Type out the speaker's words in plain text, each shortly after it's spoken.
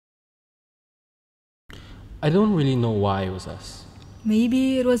I don't really know why it was us.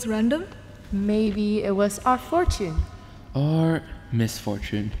 Maybe it was random? Maybe it was our fortune. Or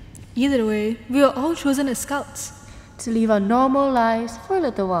misfortune. Either way, we were all chosen as scouts. To live our normal lives for a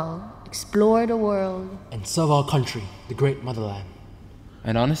little while, explore the world. And serve our country, the great motherland.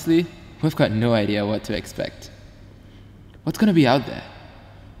 And honestly, we've got no idea what to expect. What's gonna be out there?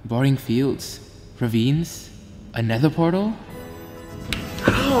 Boring fields? Ravines? A nether portal?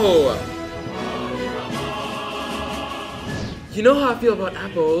 Ow! You know how I feel about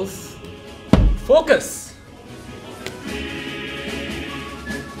apples. Focus!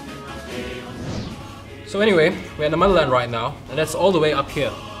 So anyway, we're in the motherland right now, and that's all the way up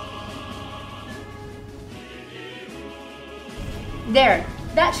here. There,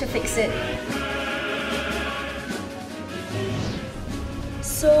 that should fix it.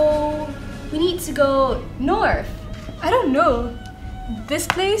 So, we need to go north. I don't know. This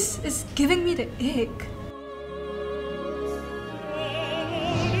place is giving me the ick.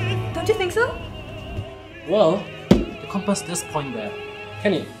 Don't you think so? Well, the compass does point there.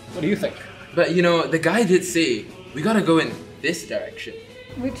 Kenny, what do you think? But you know, the guy did say we gotta go in this direction.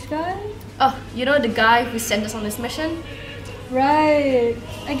 Which guy? Oh, you know the guy who sent us on this mission? Right.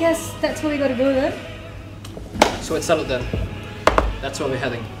 I guess that's where we gotta go then. So it's settled then. That's where we're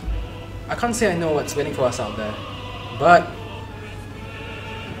heading. I can't say I know what's waiting for us out there, but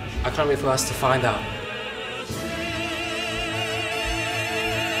I can't wait for us to find out.